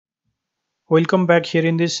Welcome back here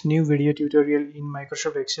in this new video tutorial in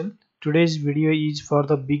Microsoft Excel. Today's video is for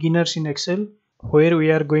the beginners in Excel, where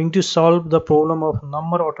we are going to solve the problem of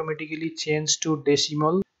number automatically changed to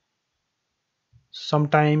decimal.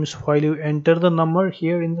 Sometimes while you enter the number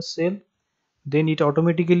here in the cell, then it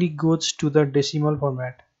automatically goes to the decimal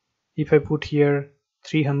format. If I put here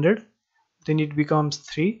 300, then it becomes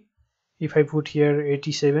 3. If I put here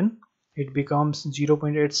 87, it becomes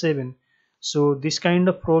 0.87. So this kind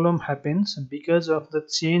of problem happens because of the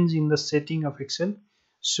change in the setting of Excel.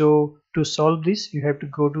 So to solve this, you have to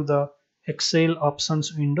go to the Excel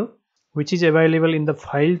options window, which is available in the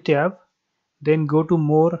file tab. Then go to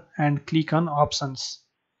more and click on options.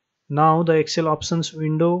 Now the Excel options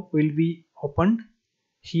window will be opened.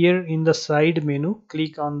 Here in the side menu,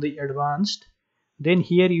 click on the advanced. Then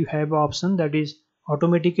here you have an option that is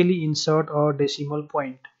automatically insert a decimal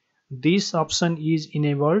point. This option is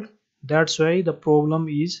enabled, that's why the problem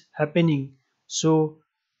is happening. So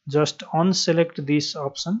just unselect this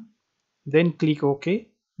option, then click OK.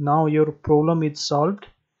 Now your problem is solved.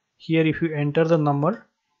 Here if you enter the number,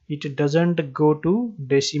 it doesn't go to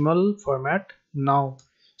decimal format now.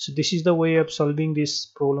 So this is the way of solving this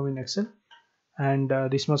problem in Excel. And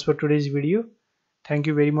this much for today's video. Thank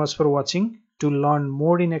you very much for watching. To learn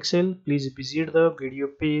more in Excel, please visit the video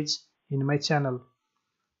page in my channel.